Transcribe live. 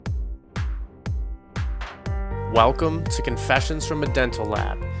Welcome to Confessions from a Dental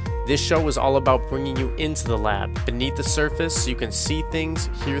Lab. This show is all about bringing you into the lab, beneath the surface, so you can see things,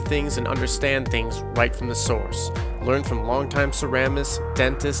 hear things, and understand things right from the source. Learn from longtime ceramists,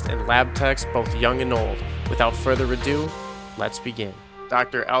 dentists, and lab techs, both young and old. Without further ado, let's begin.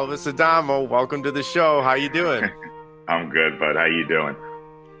 Dr. Elvis Adamo, welcome to the show. How you doing? I'm good, bud. How you doing?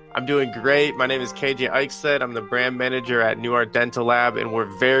 I'm doing great. My name is KJ Eichstedt. I'm the brand manager at New Art Dental Lab, and we're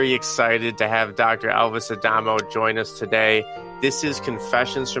very excited to have Dr. Elvis Adamo join us today. This is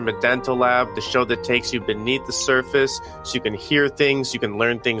Confessions from a Dental Lab, the show that takes you beneath the surface so you can hear things, you can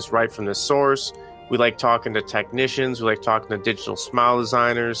learn things right from the source. We like talking to technicians, we like talking to digital smile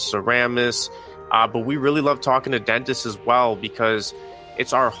designers, ceramists, but we really love talking to dentists as well, because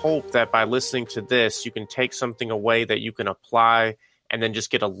it's our hope that by listening to this, you can take something away that you can apply and then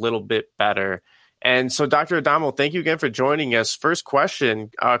just get a little bit better. And so, Dr. Adamo, thank you again for joining us. First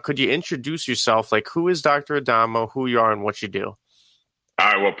question, could you introduce yourself? Like, who is Dr. Adamo, who you are, and what you do? All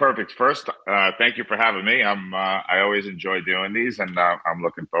right, well, perfect. First, thank you for having me. I always enjoy doing these, and I'm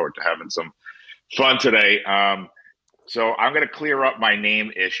looking forward to having some fun today. So I'm going to clear up my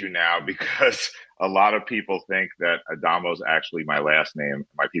name issue now, because a lot of people think that Adamo is actually my last name.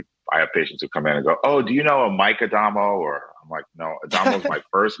 I have patients who come in and go, "Oh, do you know a Mike Adamo?" Or I'm like, "No, Adamo is my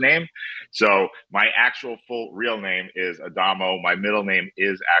first name." So my actual full real name is Adamo. My middle name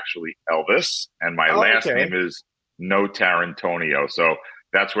is actually Elvis, and my last name is Notarantonio. So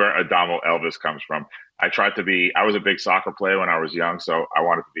that's where Adamo Elvis comes from. I was a big soccer player when I was young, so I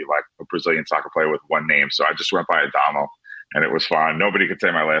wanted to be like a Brazilian soccer player with one name. So I just went by Adamo, and it was fine. Nobody could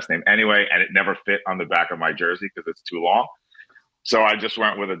say my last name anyway, and it never fit on the back of my jersey because it's too long. So I just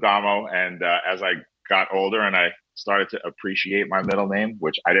went with Adamo, and as I got older and I started to appreciate my middle name,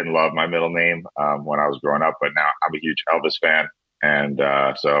 which I didn't love my middle name when I was growing up, but now I'm a huge Elvis fan. And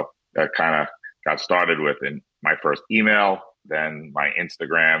so that kind of got started with my first email, then my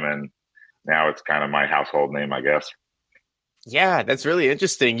Instagram, and now it's kind of my household name, I guess. Yeah, that's really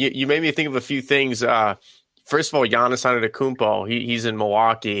interesting. You made me think of a few things. First of all, Giannis Antetokounmpo, he's in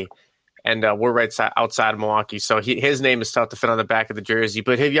Milwaukee, and we're right outside of Milwaukee. So his name is tough to fit on the back of the jersey.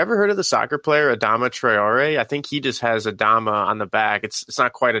 But have you ever heard of the soccer player Adama Traore? I think he just has Adama on the back. It's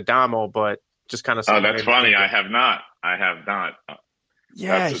not quite Adamo, but just kind of. Oh, that's funny. I have not.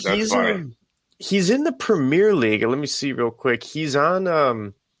 Yeah, that's funny. He's in the Premier League. Let me see real quick. He's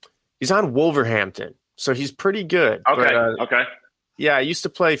on Wolverhampton, so he's pretty good. Okay. But, okay. Yeah, I used to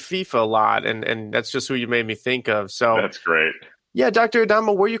play FIFA a lot, and that's just who you made me think of. So that's great. Yeah, Dr.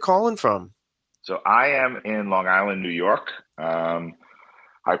 Adamo, where are you calling from? So I am in Long Island, New York.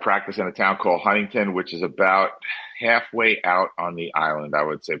 I practice in a town called Huntington, which is about halfway out on the island. I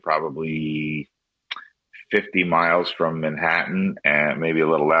would say probably 50 miles from Manhattan, and maybe a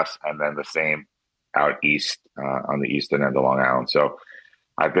little less, and then the same out east on the eastern end of Long Island. So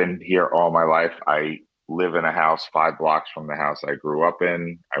I've been here all my life. I live in a house 5 blocks from the house I grew up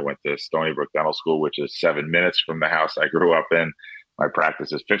in. I went to Stony Brook Dental School, which is 7 minutes from the house I grew up in. My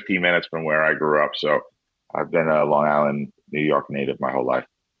practice is 15 minutes from where I grew up. So I've been a Long Island, New York native my whole life.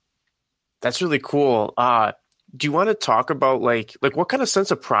 That's really cool. Do you want to talk about like what kind of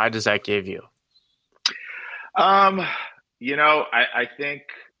sense of pride does that give you? I think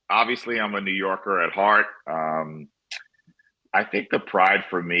obviously I'm a New Yorker at heart. I think the pride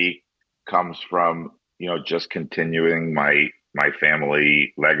for me comes from, just continuing my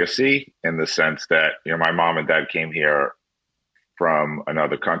family legacy, in the sense that, my mom and dad came here from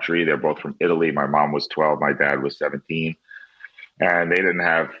another country. They're both from Italy. My mom was 12, my dad was 17, and they didn't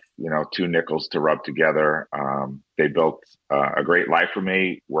have, 2 nickels to rub together. They built a great life for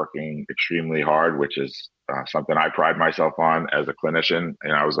me, working extremely hard, which is something I pride myself on as a clinician.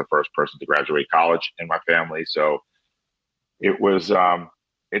 And I was the first person to graduate college in my family. So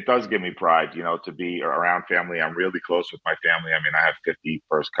it does give me pride, to be around family. I'm really close with my family. I mean, I have 50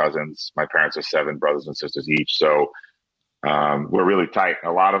 first cousins. My parents are 7 brothers and sisters each. So we're really tight.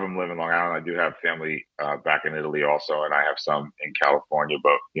 A lot of them live in Long Island. I do have family back in Italy also, and I have some in California.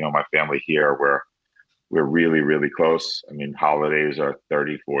 But, my family here, we're really, really close. I mean, holidays are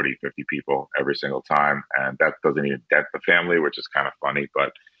 30, 40, 50 people every single time. And that doesn't even dent the family, which is kind of funny.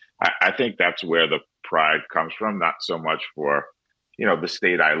 But I think that's where the pride comes from, not so much for, the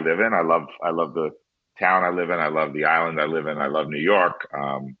state I live in. I love the town I live in. I love the island I live in. I love New York.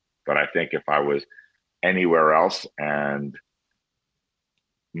 But I think if I was anywhere else and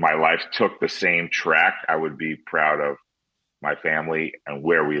my life took the same track, I would be proud of my family and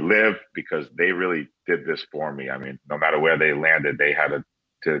where we live, because they really did this for me. I mean, no matter where they landed, they had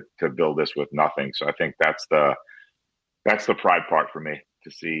to build this with nothing. So I think that's the pride part for me.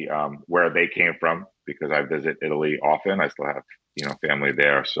 to see where they came from because I visit Italy often. I still have family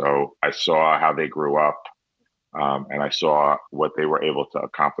there, so I saw how they grew up, and I saw what they were able to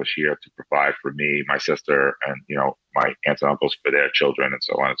accomplish here to provide for me, my sister, and my aunts and uncles for their children, and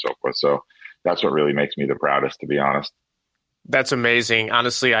so on and so forth. So that's what really makes me the proudest, to be honest. That's amazing.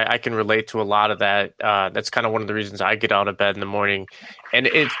 Honestly, I can relate to a lot of that. That's kind of one of the reasons I get out of bed in the morning. And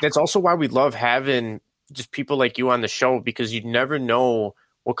that's also why we love having just people like you on the show, because you never know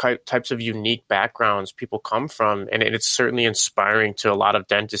what types of unique backgrounds people come from. And it's certainly inspiring to a lot of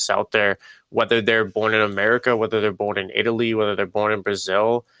dentists out there, whether they're born in America, whether they're born in Italy, whether they're born in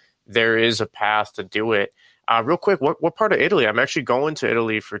Brazil. There is a path to do it. Real quick, what part of Italy? I'm actually going to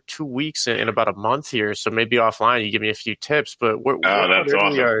Italy for 2 weeks in about a month here, so maybe offline you give me a few tips. But what part of That's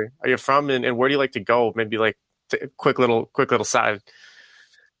Italy awesome. are you from, and where do you like to go? Maybe like quick little side.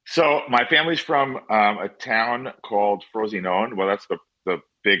 So my family's from a town called Frosinone. Well, that's the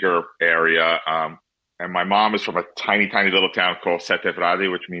bigger area. And my mom is from a tiny, tiny little town called Sette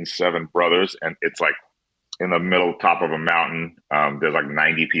Fradi, which means seven brothers. And it's like in the middle top of a mountain. There's like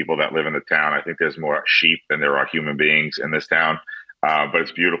 90 people that live in the town. I think there's more sheep than there are human beings in this town. But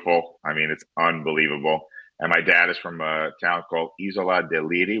it's beautiful. I mean, it's unbelievable. And my dad is from a town called Isola dei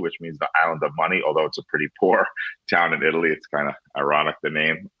Liri, which means the island of money, although it's a pretty poor town in Italy. It's kind of ironic, the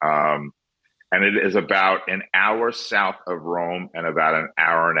name. And it is about an hour south of Rome and about an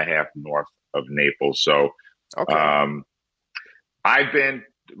hour and a half north of Naples. So Okay. I've been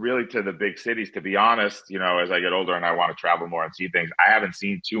really to the big cities, to be honest. As I get older and I want to travel more and see things, I haven't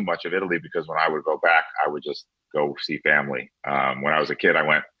seen too much of Italy because when I would go back, I would just go see family. When I was a kid, I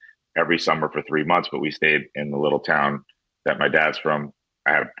went every summer for 3 months, but we stayed in the little town that my dad's from.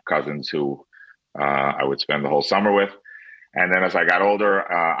 I have cousins who I would spend the whole summer with. And then as I got older,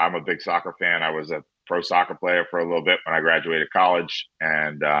 I'm a big soccer fan. I was a pro soccer player for a little bit when I graduated college,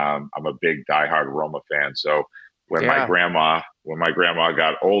 and I'm a big diehard Roma fan. So when my Yeah. grandma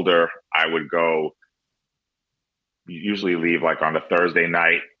got older, I would go usually leave like on a Thursday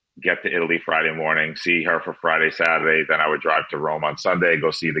night, get to Italy Friday morning, see her for Friday, Saturday. Then I would drive to Rome on Sunday,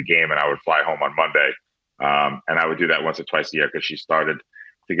 go see the game, and I would fly home on Monday. And I would do that once or twice a year because she started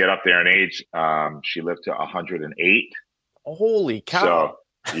to get up there in age. She lived to 108. Holy So cow!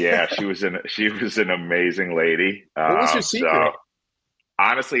 yeah, she was an amazing lady. What was her So secret?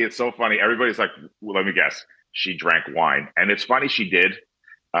 honestly, it's so funny. Everybody's like, well, let me guess. She drank wine, and it's funny. She did.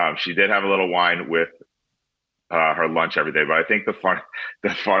 She did have a little wine with her lunch every day. But I think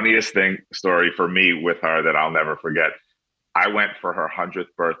the funniest story for me with her that I'll never forget. I went for her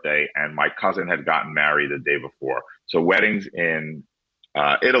 100th birthday, and my cousin had gotten married the day before. So weddings in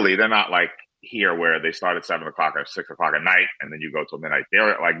Italy, they're not like here where they start at 7 o'clock or 6 o'clock at night, and then you go till midnight.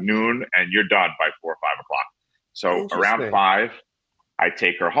 They're at like noon, and you're done by 4 or 5 o'clock. So around Interesting. 5, I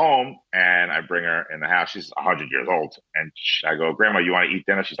take her home and I bring her in the house. She's 100 years old, and I go, "Grandma, you want to eat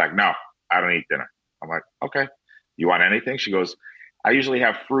dinner?" She's like, "No, I don't eat dinner." I'm like, "Okay, you want anything?" She goes, "I usually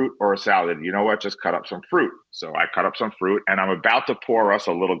have fruit or a salad. You know what? Just cut up some fruit." So I cut up some fruit, and I'm about to pour us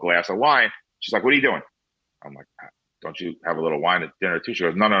a little glass of wine. She's like, "What are you doing?" I'm like, "Don't you have a little wine at dinner too?" She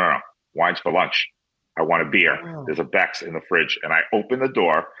goes, "No, no, no, no. Wine's for lunch. I want a beer. Wow. There's a Beck's in the fridge." And I open the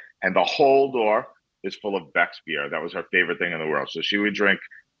door, and the whole door is full of Beck's beer. That was her favorite thing in the world. So she would drink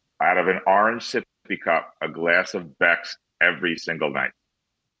out of an orange sippy cup a glass of Beck's every single night.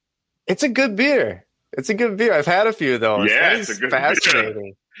 It's a good beer. It's a good beer. I've had a few of those. That Yeah, it's a is good beer.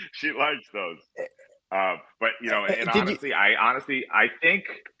 fascinating. She likes those. But and Did you?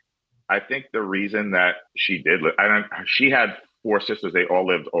 I think the reason that she did, she had four sisters. They all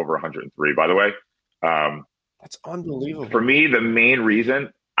lived over 103, by the way. Um, That's for unbelievable. me, the main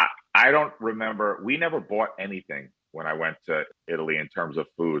reason I don't remember, we never bought anything when I went to Italy in terms of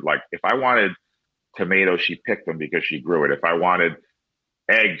food. Like if I wanted tomatoes, she picked them because she grew it. If I wanted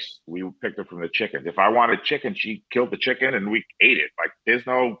eggs, we picked them from the chickens. If I wanted chicken, she killed the chicken and we ate it. Like there's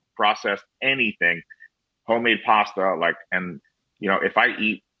no processed anything, homemade pasta. Like, and if I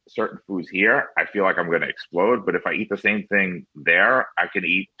eat certain foods here, I feel like I'm going to explode. But if I eat the same thing there, I can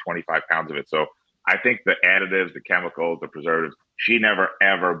eat 25 pounds of it. So I think the additives, the chemicals, the preservatives, she never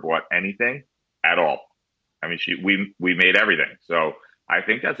ever bought anything at all. I mean, we made everything. So I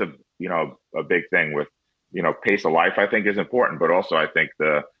think that's a big thing with pace of life. I think is important, but also I think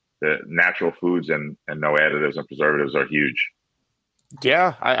the natural foods and no additives and preservatives are huge.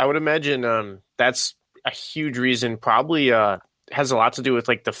 Yeah, I would imagine that's a huge reason. Probably has a lot to do with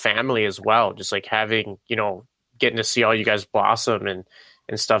like the family as well. Just like having, getting to see all you guys blossom and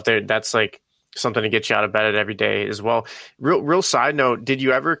stuff there. That's like something to get you out of bed every day as well. Real side note, did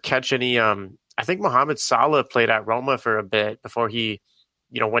you ever catch any I think Mohamed Salah played at Roma for a bit before he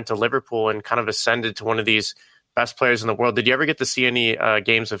went to Liverpool and kind of ascended to one of these best players in the world. Did you ever get to see any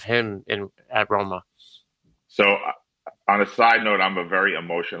games of him at Roma? So, on a side note, I'm a very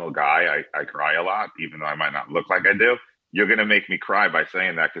emotional guy. I cry a lot, even though I might not look like I do. You're going to make me cry by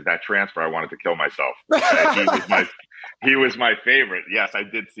saying that because that transfer, I wanted to kill myself. He was my favorite. Yes, I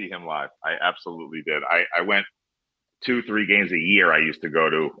did see him live. I absolutely did. I went 2-3 games a year I used to go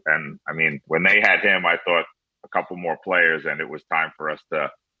to. And I mean, when they had him, I thought a couple more players and it was time for us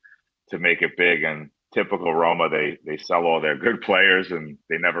to make it big. And typical Roma, they sell all their good players and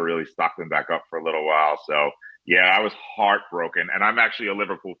they never really stock them back up for a little while. So yeah, I was heartbroken. And I'm actually a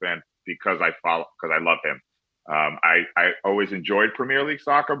Liverpool fan because I love him. I always enjoyed Premier League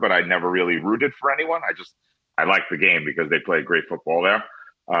soccer, but I never really rooted for anyone. I like the game because they play great football there.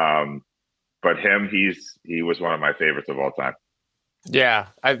 But he was one of my favorites of all time. Yeah,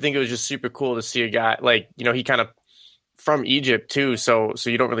 I think it was just super cool to see a guy like, he kind of from Egypt too. So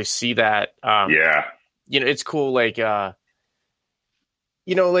you don't really see that. Yeah. It's cool. Like, like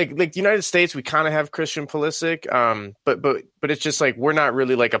the United States, we kind of have Christian Pulisic. But it's just like, we're not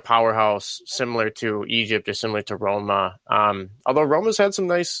really like a powerhouse similar to Egypt or similar to Roma. Although Roma's had some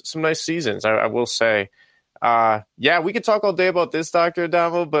nice seasons, I will say. Yeah, we could talk all day about this, Dr.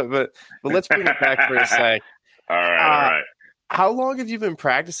 Adamo, but let's bring it back for a sec. All right. How long have you been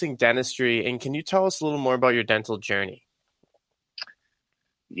practicing dentistry, and can you tell us a little more about your dental journey?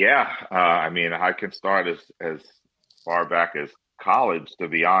 Yeah, I mean, I can start as far back as college, to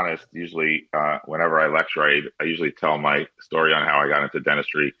be honest. Usually, whenever I lecture, I usually tell my story on how I got into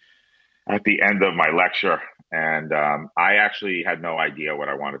dentistry at the end of my lecture. And I actually had no idea what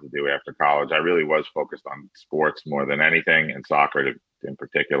I wanted to do after college. I really was focused on sports more than anything, and soccer in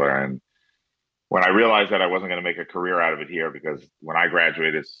particular. And when I realized that I wasn't going to make a career out of it here, because when I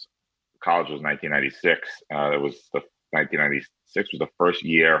graduated, college was 1996. It was the 1996 was the first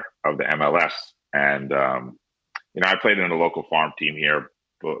year of the MLS, and I played in a local farm team here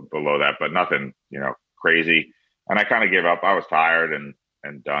below that, but nothing crazy. And I kind of gave up. I was tired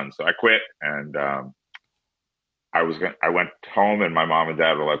and done, so I quit. And I went home, and my mom and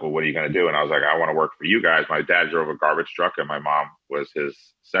dad were like, "Well, what are you going to do?" And I was like, "I want to work for you guys." My dad drove a garbage truck, and my mom was his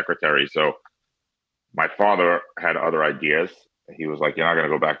secretary. So my father had other ideas. He was like, "You're not going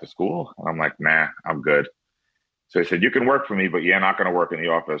to go back to school?" And I'm like, "Nah, I'm good." So he said, "You can work for me, but you're not going to work in the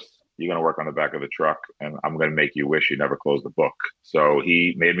office. You're going to work on the back of the truck, and I'm going to make you wish you never closed the book." So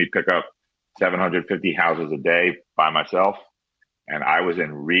he made me pick up 750 houses a day by myself. And I was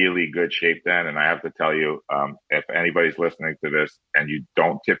in really good shape then. And I have to tell you, if anybody's listening to this and you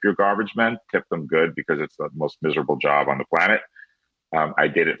don't tip your garbage men, tip them good, because it's the most miserable job on the planet. I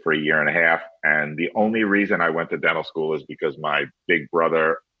did it for a year and a half. And the only reason I went to dental school is because my big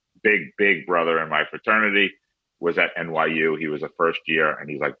brother in my fraternity was at NYU. He was a first year, and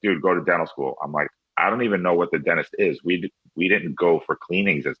he's like, "Dude, go to dental school." I'm like, "I don't even know what the dentist is." We didn't go for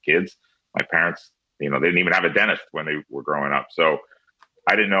cleanings as kids. My parents, they didn't even have a dentist when they were growing up. So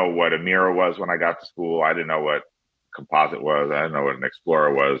I didn't know what a mirror was when I got to school. I didn't know what composite was. I didn't know what an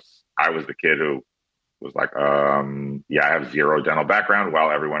Explorer was. I was the kid who was like, yeah, I have zero dental background,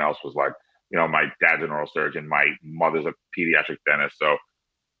 while everyone else was like, my dad's a neurosurgeon, my mother's a pediatric dentist. So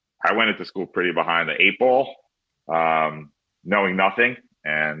I went into school pretty behind the eight ball, knowing nothing.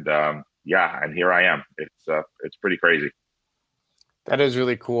 And and here I am. It's pretty crazy. That is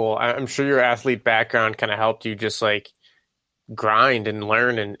really cool. I'm sure your athlete background kind of helped you just like grind and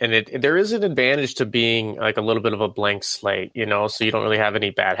learn, and there is an advantage to being like a little bit of a blank slate, so you don't really have any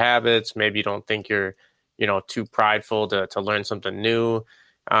bad habits. Maybe you don't think you're too prideful to learn something new.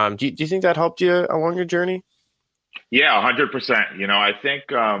 Do you think that helped you along your journey? Yeah, 100%. I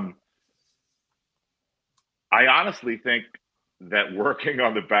think I honestly think that working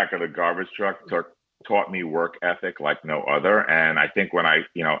on the back of the garbage truck taught me work ethic like no other. And I think when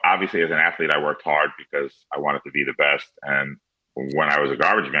obviously as an athlete, I worked hard because I wanted to be the best. And when I was a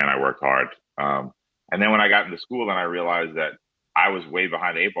garbage man, I worked hard. And then when I got into school, then I realized that I was way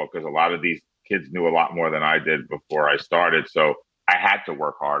behind the eight ball, because a lot of these kids knew a lot more than I did before I started. So I had to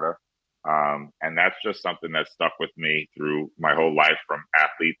work harder. And that's just something that stuck with me through my whole life, from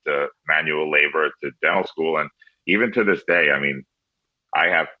athlete to manual labor to dental school. And even to this day, I mean, I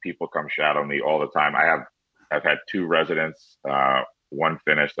have people come shadow me all the time. I've had 2 residents, one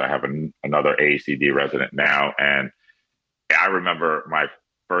finished. I have another ACD resident now. And I remember my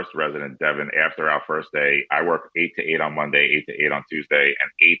first resident, Devin, after our first day, I work 8 to 8 on Monday, 8 to 8 on Tuesday,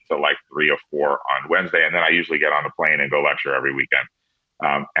 and 8 to like 3 or 4 on Wednesday. And then I usually get on a plane and go lecture every weekend.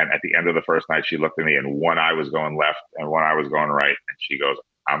 And at the end of the first night, she looked at me, and one eye was going left and one eye was going right. And she goes,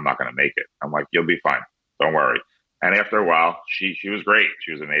 "I'm not going to make it." I'm like, "You'll be fine. Don't worry." And after a while, she was great.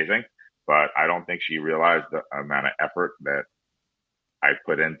 She was amazing, but I don't think she realized the amount of effort that I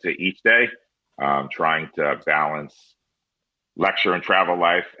put into each day, trying to balance lecture and travel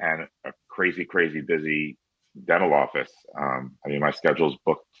life and a crazy, crazy busy dental office. I mean, my schedule's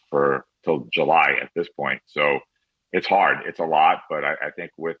booked for till July at this point. So it's hard. It's a lot, but I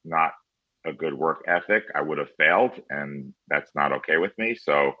think with not a good work ethic, I would have failed, and that's not okay with me.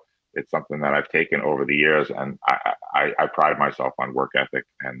 So it's something that I've taken over the years, and I pride myself on work ethic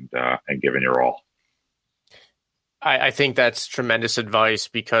and giving your all. I think that's tremendous advice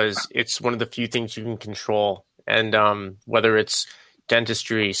because it's one of the few things you can control. And whether it's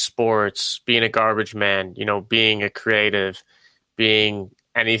dentistry, sports, being a garbage man, being a creative, being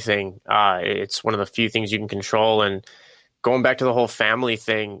anything, it's one of the few things you can control. And going back to the whole family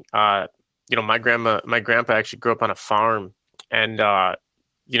thing, my grandpa actually grew up on a farm, and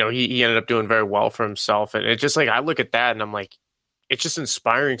he ended up doing very well for himself. And it's just like I look at that and I'm like, it's just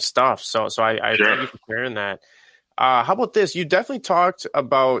inspiring stuff. So I Sure. thank you for sharing that. How about this? You definitely talked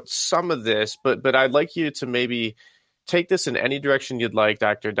about some of this, but I'd like you to maybe take this in any direction you'd like,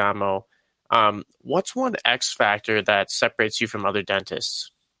 Dr. Adamo. What's one X factor that separates you from other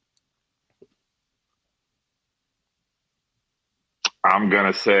dentists? I'm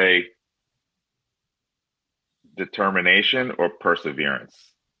going to say determination or perseverance.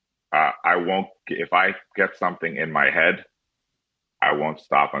 I won't, if I get something in my head, I won't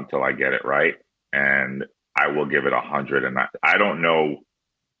stop until I get it right. And I will give it 100. And I don't know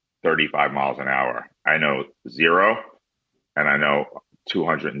 35 miles an hour. I know zero and I know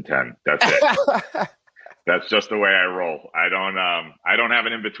 210. That's it. That's just the way I roll. I don't have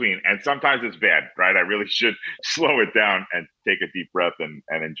an in between. And sometimes it's bad, right? I really should slow it down and take a deep breath and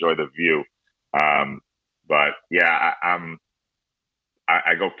enjoy the view. Um, but yeah,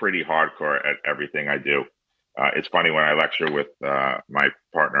 I go pretty hardcore at everything I do. It's funny when I lecture with my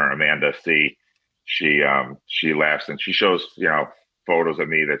partner Amanda C. She laughs and she shows photos of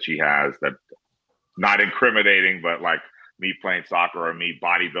me that she has that not incriminating, but like me playing soccer or me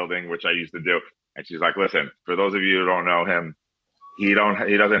bodybuilding, which I used to do. And she's like, "Listen, for those of you who don't know him, he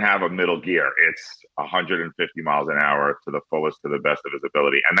doesn't have a middle gear. It's 150 miles an hour to the fullest, to the best of his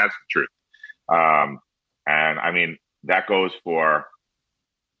ability, and that's the truth." And I mean that goes for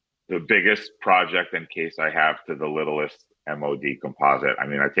the biggest project and case I have to the littlest MOD composite. I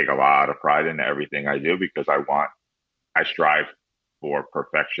mean, I take a lot of pride in everything I do because I strive for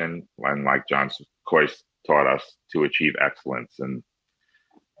perfection. And like John Coyce taught us, to achieve excellence. And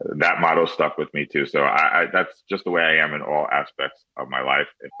that motto stuck with me too. So that's just the way I am in all aspects of my life.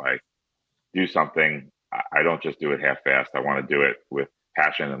 If I do something, I don't just do it half-assed. I want to do it with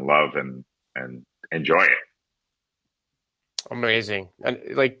passion and love and enjoy it. Amazing. And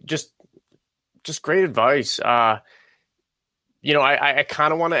like just great advice. I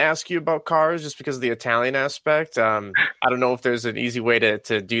kind of want to ask you about cars just because of the Italian aspect. I don't know if there's an easy way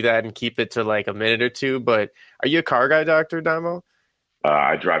to do that and keep it to like a minute or two, but are you a car guy, Dr. Damo?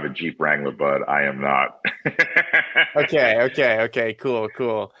 I drive a Jeep Wrangler, but I am not. Okay.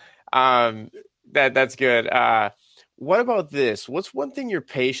 Cool. That's good. What about this? What's one thing your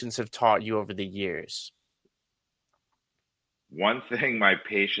patients have taught you over the years? One thing my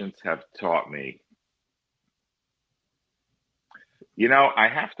patients have taught me, I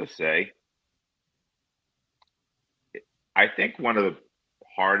have to say, I think one of the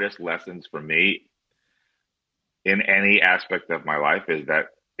hardest lessons for me in any aspect of my life is that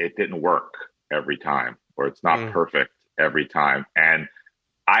it didn't work every time, or it's not Mm, perfect every time. And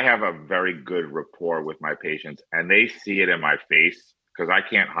I have a very good rapport with my patients, and they see it in my face because I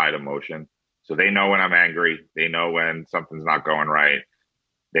can't hide emotion. So they know when I'm angry, they know when something's not going right,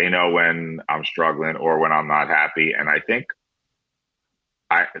 they know when I'm struggling or when I'm not happy. And I think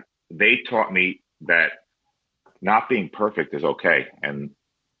I they taught me that not being perfect is okay. And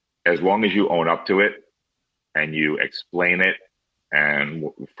as long as you own up to it and you explain it, and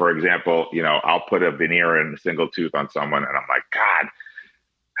for example, I'll put a veneer and a single tooth on someone and I'm like, God,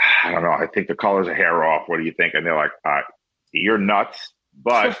 I don't know. I think the color's a hair off. What do you think? And they're like, you're nuts.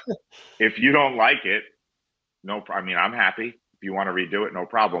 But if you don't like it, no, I mean, I'm happy. If you want to redo it, no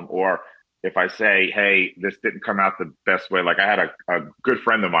problem. Or if I say, hey, this didn't come out the best way, like I had a good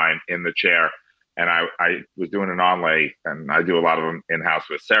friend of mine in the chair and I was doing an onlay and I do a lot of them in house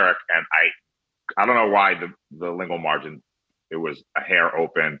with CEREC. And I don't know why the lingual margin, it was a hair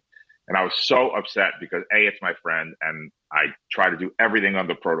open. And I was so upset because it's my friend and I try to do everything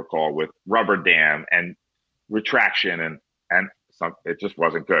under protocol with rubber dam and retraction and it just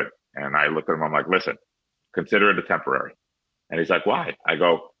wasn't good. And I looked at him, I'm like, listen, consider it a temporary. And he's like, why? I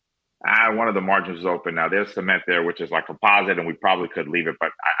go, One of the margins is open. Now there's cement there, which is like composite, and we probably could leave it,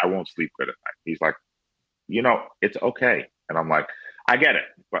 but I won't sleep good at night. He's like, it's okay. And I'm like, I get it,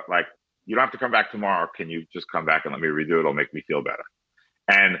 but like, you don't have to come back tomorrow. Can you just come back and let me redo it? It'll make me feel better.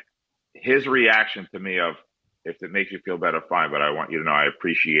 And his reaction to me of, if it makes you feel better, fine, but I want you to know I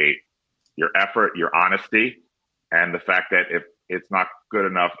appreciate your effort, your honesty, and the fact that if it's not good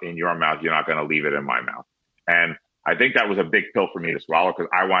enough in your mouth, you're not going to leave it in my mouth. And I think that was a big pill for me to swallow because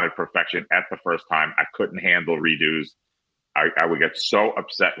I wanted perfection at the first time. I couldn't handle redos. I would get so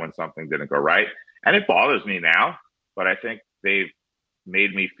upset when something didn't go right. And it bothers me now, but I think they've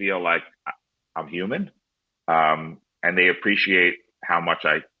made me feel like I'm human. And they appreciate how much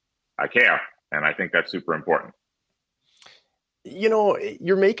I care. And I think that's super important.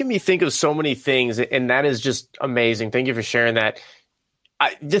 You're making me think of so many things, and that is just amazing. Thank you for sharing that.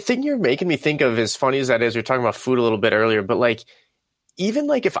 The thing you're making me think of, as funny as that is, we were talking about food a little bit earlier, but like, even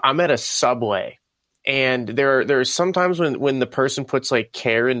like if I'm at a Subway and there are some times when the person puts like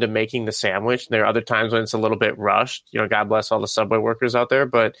care into making the sandwich, and there are other times when it's a little bit rushed, God bless all the Subway workers out there.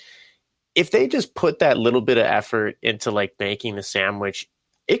 But if they just put that little bit of effort into like making the sandwich,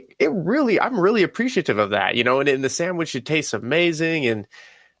 I'm really appreciative of that, and in the sandwich, it tastes amazing. And,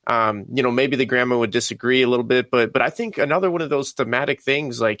 maybe the grandma would disagree a little bit, but I think another one of those thematic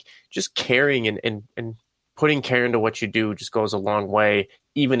things, like just caring and putting care into what you do just goes a long way,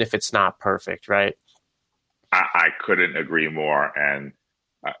 even if it's not perfect. Right. I couldn't agree more. And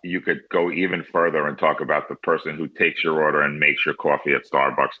you could go even further and talk about the person who takes your order and makes your coffee at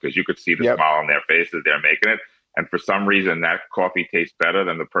Starbucks, because you could see the smile on their face as they're making it. And for some reason, that coffee tastes better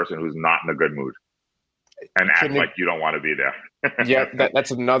than the person who's not in a good mood and act like you don't want to be there.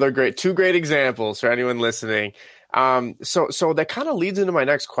 That's another two great examples for anyone listening. So that kind of leads into my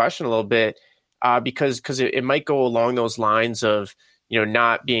next question a little bit, because it might go along those lines of,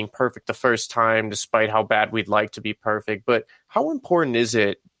 not being perfect the first time, despite how bad we'd like to be perfect. But how important is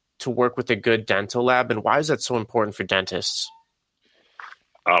it to work with a good dental lab, and why is that so important for dentists?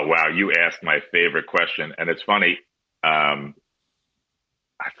 Oh, wow. You asked my favorite question. And it's funny. I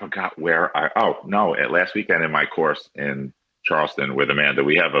forgot last weekend in my course in Charleston with Amanda,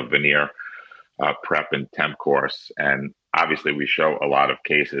 we have a veneer prep and temp course. And obviously we show a lot of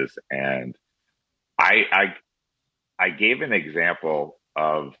cases. And I gave an example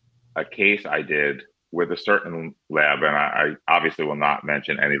of a case I did with a certain lab, and I obviously will not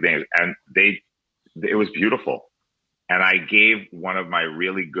mention any names. And it was beautiful. And I gave one of my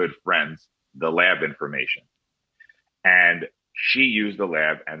really good friends the lab information. And she used the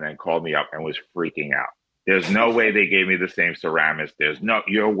lab and then called me up and was freaking out. There's no way they gave me the same ceramist.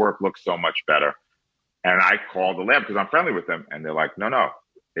 Your work looks so much better. And I called the lab because I'm friendly with them. And they're like, no,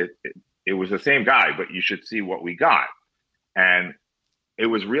 it was the same guy, but you should see what we got. And it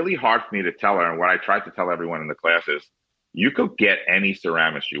was really hard for me to tell her. And what I tried to tell everyone in the class is, you could get any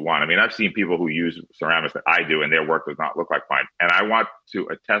ceramist you want. I mean, I've seen people who use ceramics that I do and their work does not look like mine. And I want to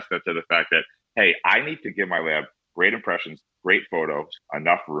attest that to the fact that, hey, I need to give my lab great impressions, great photos,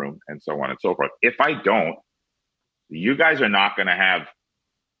 enough room, and so on and so forth. If I don't, you guys are not going to have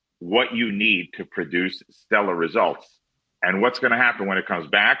what you need to produce stellar results. And what's going to happen when it comes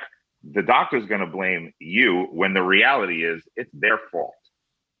back? The doctor's going to blame you when the reality is it's their fault.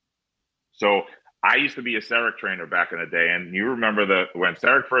 So I used to be a CEREC trainer back in the day. And you remember when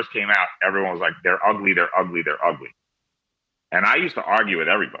CEREC first came out, everyone was like, they're ugly, they're ugly, they're ugly. And I used to argue with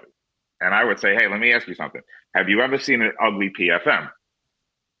everybody. And I would say, hey, let me ask you something. Have you ever seen an ugly PFM?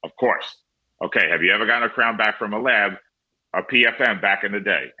 Of course. Okay, have you ever gotten a crown back from a lab, a PFM back in the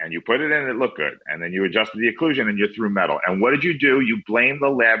day? And you put it in, it looked good. And then you adjusted the occlusion and you threw metal. And what did you do? You blamed the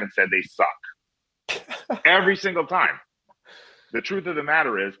lab and said they suck. Every single time. The truth of the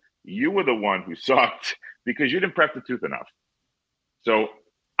matter is, you were the one who sucked because you didn't prep the tooth enough. So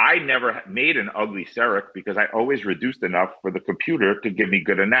I never made an ugly CEREC because I always reduced enough for the computer to give me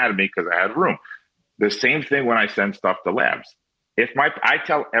good anatomy because I had room. The same thing when I send stuff to labs. I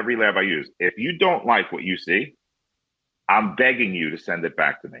tell every lab I use, if you don't like what you see, I'm begging you to send it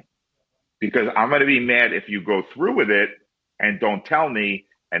back to me, because I'm going to be mad if you go through with it and don't tell me,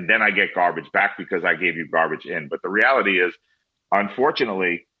 and then I get garbage back because I gave you garbage in. But the reality is,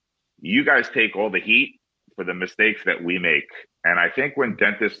 unfortunately, you guys take all the heat for the mistakes that we make. And I think when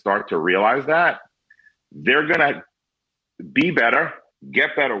dentists start to realize that, they're going to be better,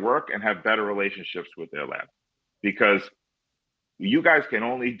 get better work, and have better relationships with their lab, because you guys can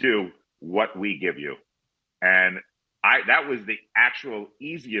only do what we give you. And that was the actual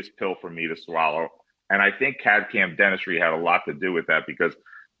easiest pill for me to swallow. And I think CAD/CAM dentistry had a lot to do with that, because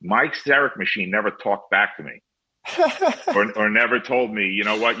my CEREC machine never talked back to me. or never told me, you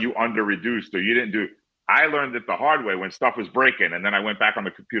know what, you under reduced or you didn't do. I learned it the hard way when stuff was breaking. And then I went back on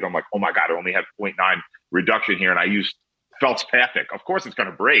the computer. I'm like, oh my God, I only had 0.9 reduction here. And I used feldspathic. Of course it's going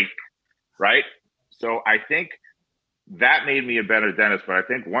to break, right? So I think that made me a better dentist. But I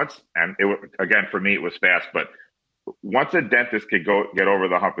think once, and again, for me, it was fast. But once a dentist could get over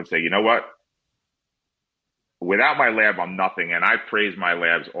the hump and say, you know what, without my lab, I'm nothing. And I praise my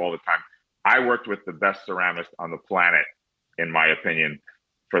labs all the time. I worked with the best ceramist on the planet, in my opinion,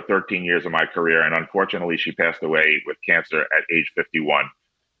 for 13 years of my career. And unfortunately, she passed away with cancer at age 51.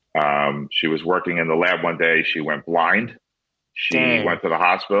 She was working in the lab one day. She went blind. She Dang. went to the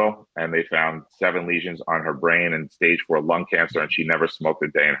hospital and they found 7 lesions on her brain and stage 4 lung cancer. And she never smoked a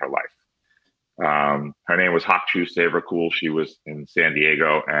day in her life. Her name was Hakshu Savercool. She was in San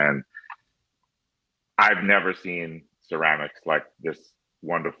Diego. And I've never seen ceramics like this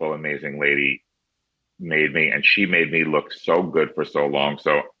wonderful, amazing lady made me, and she made me look so good for so long.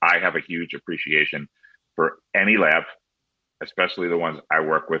 So I have a huge appreciation for any lab, especially the ones I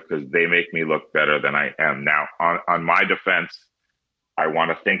work with, because they make me look better than I am. Now, on my defense, I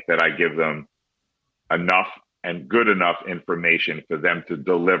want to think that I give them enough and good enough information for them to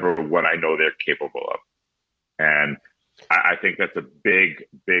deliver what I know they're capable of. And I think that's a big,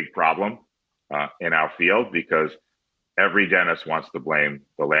 big problem in our field, because every dentist wants to blame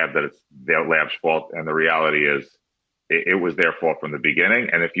the lab, that it's their lab's fault. And the reality is it was their fault from the beginning.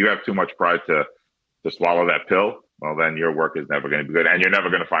 And if you have too much pride to swallow that pill, well, then your work is never going to be good. And you're never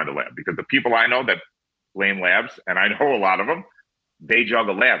going to find a lab, because the people I know that blame labs, and I know a lot of them, they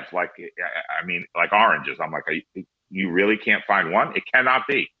juggle labs like oranges. I'm like, you really can't find one? It cannot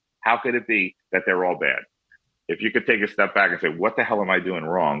be. How could it be that they're all bad? If you could take a step back and say, what the hell am I doing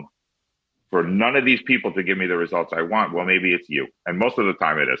wrong for none of these people to give me the results I want? Well, maybe it's you. And most of the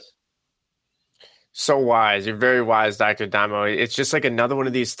time it is. So wise. You're very wise, Dr. Adamo. It's just like another one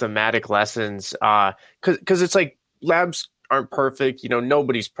of these thematic lessons. Cause it's like labs aren't perfect.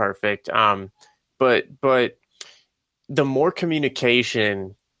 Nobody's perfect. But the more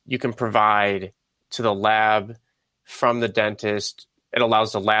communication you can provide to the lab from the dentist, it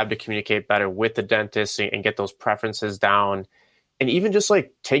allows the lab to communicate better with the dentist and get those preferences down. And even just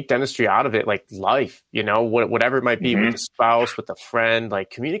like take dentistry out of it, like life, whatever it might be, with the spouse, with a friend, like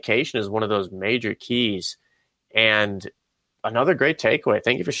communication is one of those major keys. And another great takeaway.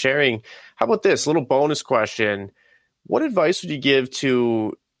 Thank you for sharing. How about this little bonus question? What advice would you give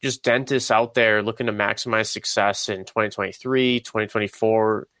to just dentists out there looking to maximize success in 2023,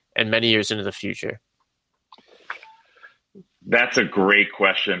 2024, and many years into the future? That's a great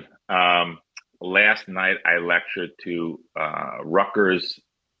question. Last night, I lectured to Rutgers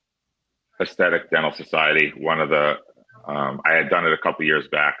Aesthetic Dental Society. I had done it a couple years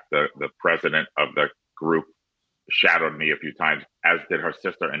back. The president of the group shadowed me a few times, as did her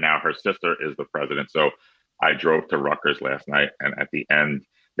sister, and now her sister is the president. So I drove to Rutgers last night, and at the end,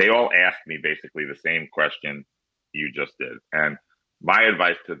 they all asked me basically the same question you just did. And my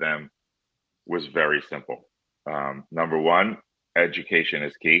advice to them was very simple. Number one, education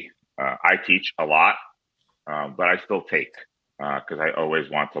is key. I teach a lot, but I still take, because I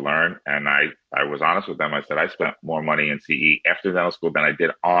always want to learn. And I was honest with them. I said, I spent more money in CE after dental school than I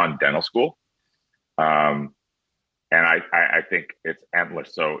did on dental school. And I think it's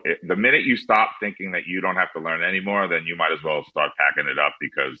endless. So the minute you stop thinking that you don't have to learn anymore, then you might as well start packing it up,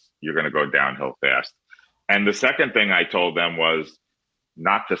 because you're going to go downhill fast. And the second thing I told them was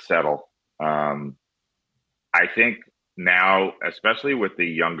not to settle. I think now, especially with the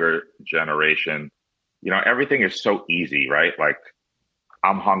younger generation, everything is so easy, right? Like,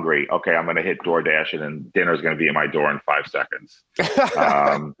 I'm hungry. Okay, I'm going to hit DoorDash, and then dinner's going to be at my door in 5 seconds.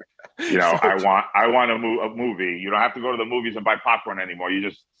 I want a movie. You don't have to go to the movies and buy popcorn anymore. You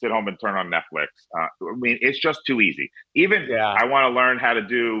just sit home and turn on Netflix. It's just too easy. Even I want to learn how to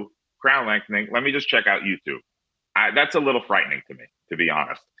do crown lengthening. Let me just check out YouTube. That's a little frightening to me, to be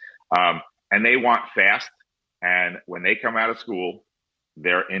honest. And they want fast. And when they come out of school,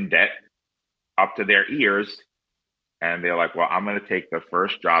 they're in debt up to their ears. And they're like, well, I'm going to take the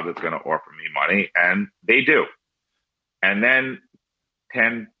first job that's going to offer me money. And they do. And then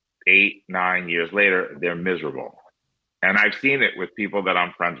 10, 8, 9 years later, they're miserable. And I've seen it with people that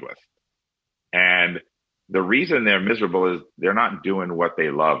I'm friends with. And the reason they're miserable is they're not doing what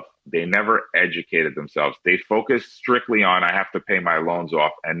they love. They never educated themselves. They focus strictly on, I have to pay my loans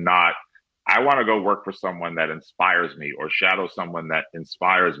off, and not, I want to go work for someone that inspires me, or shadow someone that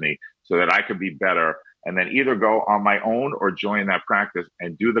inspires me, so that I could be better, and then either go on my own or join that practice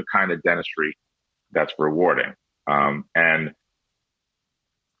and do the kind of dentistry that's rewarding. And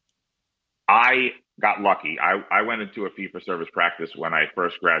I got lucky. I went into a fee for service practice when I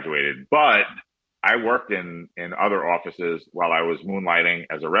first graduated, but I worked in other offices while I was moonlighting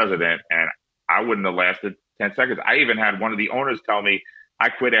as a resident, and I wouldn't have lasted 10 seconds. I even had one of the owners tell me I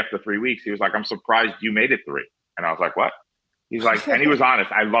quit after 3 weeks. He was like, "I'm surprised you made it three." And I was like, "What?" He's like, and he was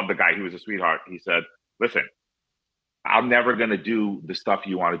honest. I love the guy. He was a sweetheart. He said, "Listen, I'm never going to do the stuff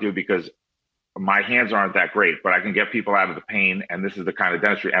you want to do because my hands aren't that great, but I can get people out of the pain. And this is the kind of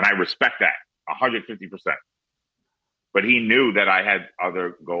dentistry." And I respect that 150%. But he knew that I had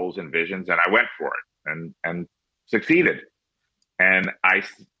other goals and visions, and I went for it and succeeded. And I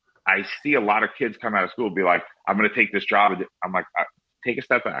see a lot of kids come out of school be like, "I'm going to take this job." I'm like, take a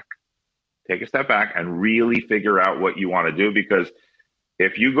step back. Take a step back and really figure out what you want to do. Because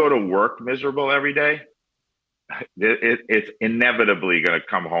if you go to work miserable every day, it's inevitably going to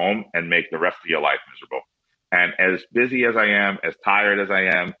come home and make the rest of your life miserable. And as busy as I am, as tired as I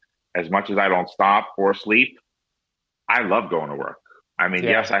am, as much as I don't stop or sleep, I love going to work. I mean,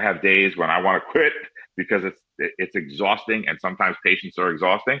 Yeah. yes, I have days when I want to quit because it's exhausting, and sometimes patients are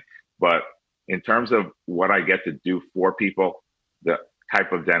exhausting. But in terms of what I get to do for people, the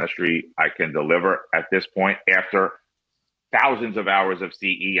type of dentistry I can deliver at this point after thousands of hours of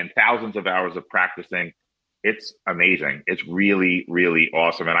CE and thousands of hours of practicing, it's amazing. It's really, really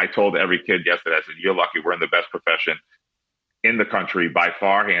awesome. And I told every kid yesterday, I said, "You're lucky. We're in the best profession in the country by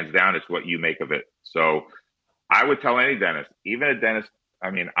far, hands down. It's what you make of it." So I would tell any dentist, even a dentist.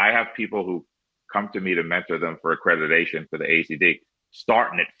 I mean, I have people who come to me to mentor them for accreditation for the ACD,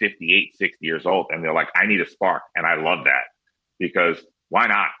 starting at 58, 60 years old. And they're like, "I need a spark." And I love that, because why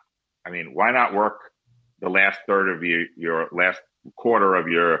not? I mean, why not work the last third of your last quarter of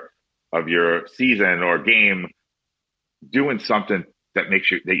your season or game doing something that makes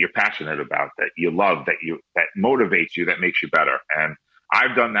you, that you're passionate about, that you love, that motivates you, that makes you better. And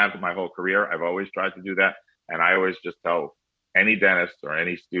I've done that for my whole career. I've always tried to do that. And I always just tell any dentist or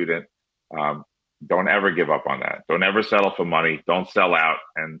any student, don't ever give up on that. Don't ever settle for money. Don't sell out,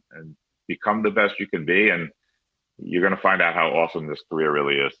 and become the best you can be. And you're going to find out how awesome this career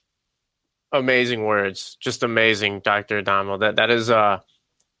really is. Amazing words. Just amazing, Dr. Adamo. That is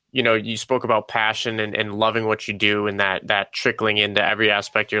you spoke about passion and loving what you do, and that trickling into every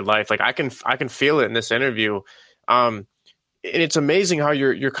aspect of your life. Like I can feel it in this interview. And it's amazing how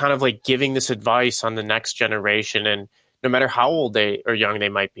you're kind of like giving this advice on the next generation, and no matter how old they or young they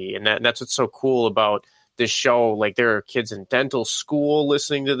might be. And that's what's so cool about this show. Like there are kids in dental school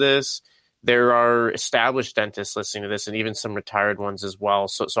listening to this. There are established dentists listening to this, and even some retired ones as well.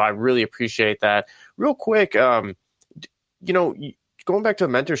 So I really appreciate that. Real quick, going back to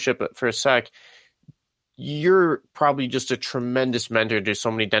mentorship for a sec, you're probably just a tremendous mentor to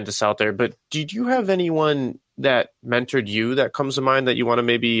so many dentists out there. But did you have anyone that mentored you that comes to mind that you want to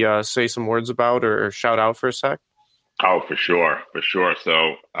maybe say some words about or shout out for a sec? Oh, for sure, for sure.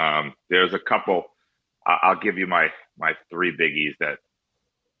 So there's a couple. I'll give you my three biggies that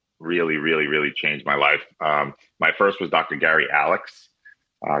really, really, really changed my life. My first was Dr. Gary Alex.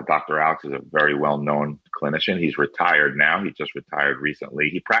 Dr. Alex is a very well-known clinician. He's retired now. He just retired recently.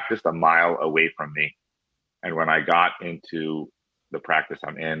 He practiced a mile away from me. And when I got into the practice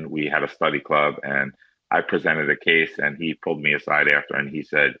I'm in, we had a study club, and I presented a case, and he pulled me aside after, and he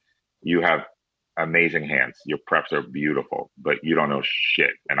said, "You have amazing hands. Your preps are beautiful, but you don't know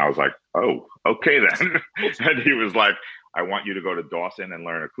shit." And I was like, "Oh, okay then." And he was like, "I want you to go to Dawson and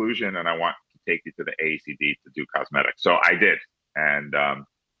learn occlusion, and I want to take you to the AACD to do cosmetics." So I did. And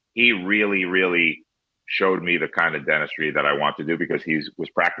he really, really showed me the kind of dentistry that I want to do, because he was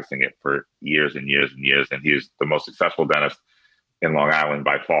practicing it for years and years and years. And he's the most successful dentist in Long Island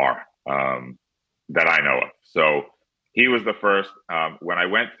by far, that I know of. So he was the first. When I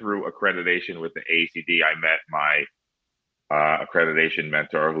went through accreditation with the AACD, I met my accreditation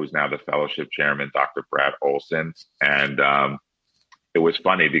mentor, who's now the fellowship chairman, Dr. Brad Olson. And it was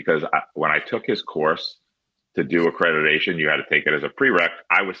funny because when I took his course to do accreditation, you had to take it as a prereq.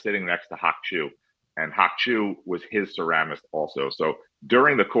 I was sitting next to Hak Chu, and Hak Chu was his ceramist also. So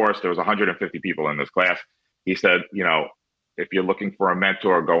during the course, there was 150 people in this class. He said, if you're looking for a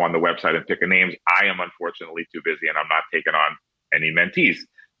mentor, go on the website and pick a name. I am unfortunately too busy, and I'm not taking on any mentees.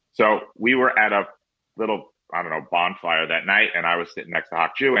 So we were at a little, bonfire that night, and I was sitting next to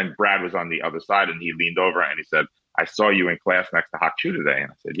Hak Chu, and Brad was on the other side, and he leaned over and he said, "I saw you in class next to Hak Chu today."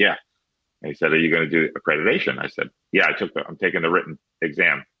 And I said, "Yeah." And he said, "Are you going to do accreditation?" I said, "Yeah, I'm taking the written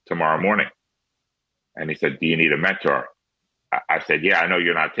exam tomorrow morning." And he said, "Do you need a mentor?" I said, "Yeah, I know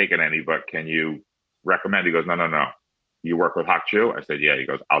you're not taking any, but can you recommend?" He goes, No. You work with Hak Chu?" I said, "Yeah." He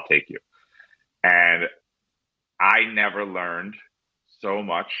goes, "I'll take you." And I never learned so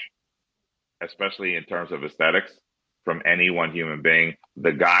much especially in terms of aesthetics, from any one human being.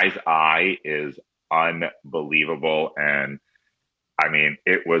 The guy's eye is unbelievable. And I mean,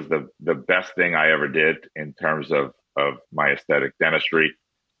 it was the best thing I ever did in terms of my aesthetic dentistry.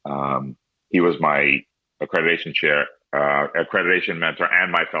 He was my accreditation chair, accreditation mentor,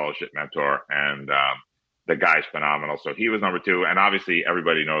 and my fellowship mentor. And the guy's phenomenal. So he was number two. And obviously,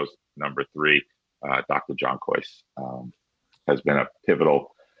 everybody knows number three, Dr. John Coyce, has been a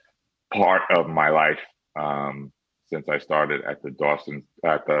pivotal part of my life since I started at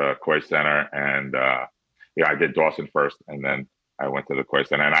the Coyce Center. And I did Dawson first, and then I went to the Coyce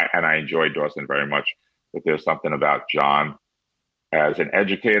Center. And I enjoyed Dawson very much. But there's something about John as an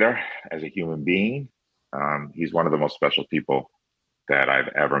educator, as a human being. He's one of the most special people that I've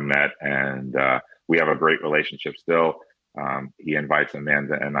ever met. And we have a great relationship still. He invites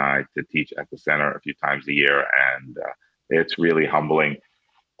Amanda and I to teach at the center a few times a year. And it's really humbling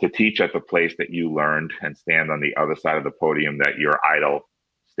to teach at the place that you learned and stand on the other side of the podium that your idol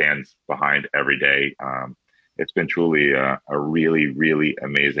stands behind every day. It's been truly a really, really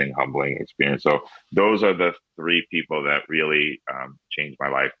amazing, humbling experience. So those are the three people that really changed my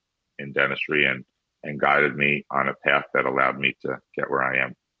life in dentistry and guided me on a path that allowed me to get where I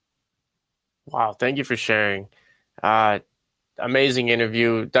am. Wow. Thank you for sharing. Amazing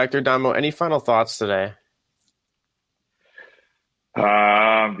interview. Dr. Adamo, any final thoughts today?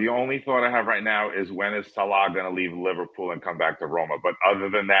 The only thought I have right now is, when is Salah going to leave Liverpool and come back to Roma? But other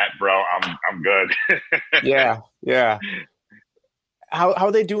than that, bro, I'm good. Yeah. How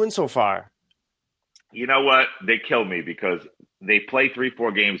are they doing so far? You know what? They kill me because they play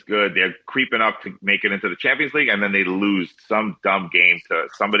 3-4 games good. They're creeping up to make it into the Champions League, and then they lose some dumb game to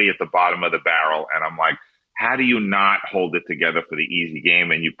somebody at the bottom of the barrel. And I'm like, how do you not hold it together for the easy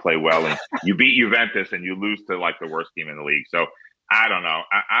game and you play well and you beat Juventus and you lose to like the worst team in the league? So I don't know.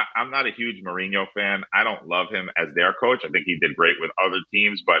 I'm not a huge Mourinho fan. I don't love him as their coach. I think he did great with other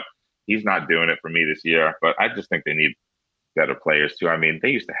teams, but he's not doing it for me this year. But I just think they need better players too. I mean,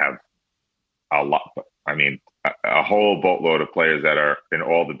 they used to have a whole boatload of players that are in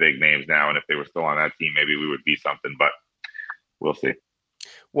all the big names now. And if they were still on that team, maybe we would be something, but we'll see.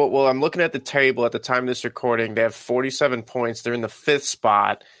 Well, I'm looking at the table at the time of this recording. They have 47 points. They're in the 5th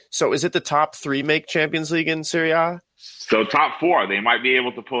spot. So is it the top 3 make Champions League in Serie A? So top 4, they might be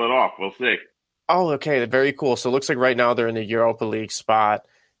able to pull it off. We'll see. Oh, okay. Very cool. So it looks like right now they're in the Europa League spot.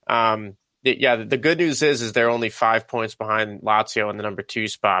 The good news is they're only 5 points behind Lazio in the number 2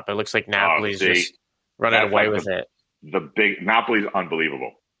 spot, but it looks like Napoli's just running away with it. Napoli's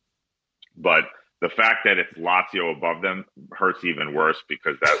unbelievable. But the fact that it's Lazio above them hurts even worse,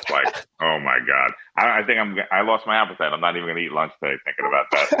 because that's like, oh my God. I think I lost my appetite. I'm not even going to eat lunch today thinking about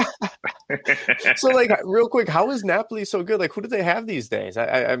that. So, like, real quick, how is Napoli so good? Like, who do they have these days?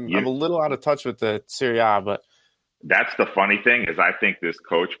 I'm a little out of touch with the Serie A, but that's the funny thing is I think this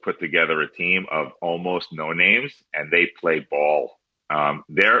coach put together a team of almost no names, and they play ball.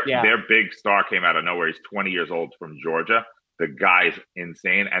 Their big star came out of nowhere. He's 20 years old, from Georgia. The guy's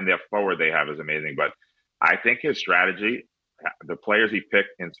insane, and their forward they have is amazing. But I think his strategy, the players he picked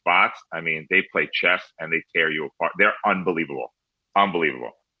in spots, I mean, they play chess and they tear you apart. They're unbelievable.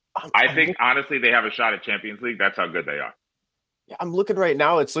 I think, honestly, they have a shot at Champions League. That's how good they are. Yeah, I'm looking right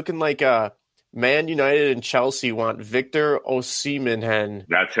now. It's looking like Man United and Chelsea want Victor Osimhen.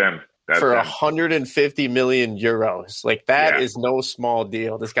 That's him. For 150 million euros. Like, that is no small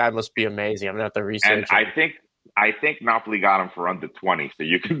deal. This guy must be amazing. I'm going to have to research and him. I think Napoli got him for under 20, so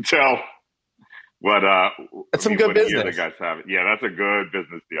you can tell what that's some good business. The guys have. Yeah, that's a good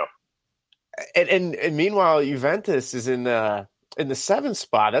business deal. And meanwhile, Juventus is in the 7th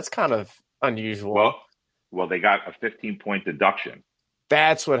spot. That's kind of unusual. Well, they got a 15-point deduction.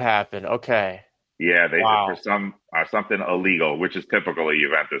 That's what happened. Okay. Yeah, they for something illegal, which is typical of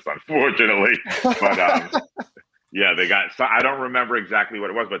Juventus, unfortunately. But yeah, they got. So I don't remember exactly what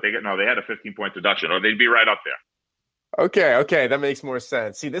it was, but they had a 15-point deduction, or they'd be right up there. Okay, that makes more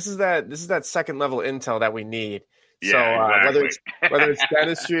sense. See, this is that second level intel that we need. Yeah, so exactly. whether it's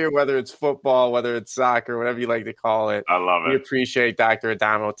dentistry or whether it's football, whether it's soccer, whatever you like to call it, I love it. We appreciate Dr.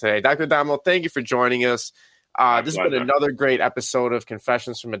 Adamo today. Dr. Adamo, thank you for joining us. This has been another great episode of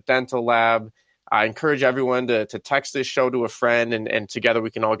Confessions from a Dental Lab. I encourage everyone to text this show to a friend, and together we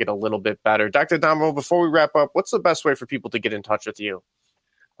can all get a little bit better. Dr. Adamo, before we wrap up, what's the best way for people to get in touch with you?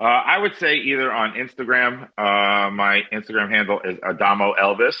 I would say either on Instagram. My Instagram handle is Adamo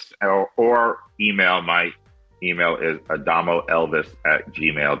Elvis, or email. My email is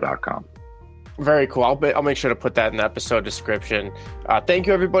adamoelvis@gmail.com. Very cool. I'll make sure to put that in the episode description. Thank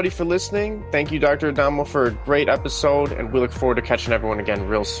you, everybody, for listening. Thank you, Dr. Adamo, for a great episode, and we look forward to catching everyone again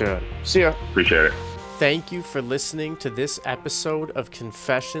real soon. See ya. Appreciate it. Thank you for listening to this episode of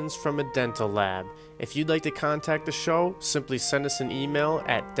Confessions from a Dental Lab. If you'd like to contact the show, simply send us an email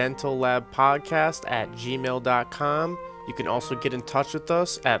at dentallabpodcast@gmail.com. You can also get in touch with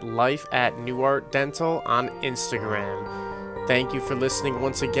us at life@newartdental on Instagram. Thank you for listening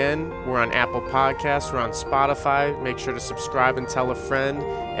once again. We're on Apple Podcasts, we're on Spotify. Make sure to subscribe and tell a friend.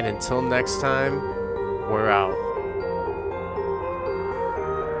 And until next time, we're out.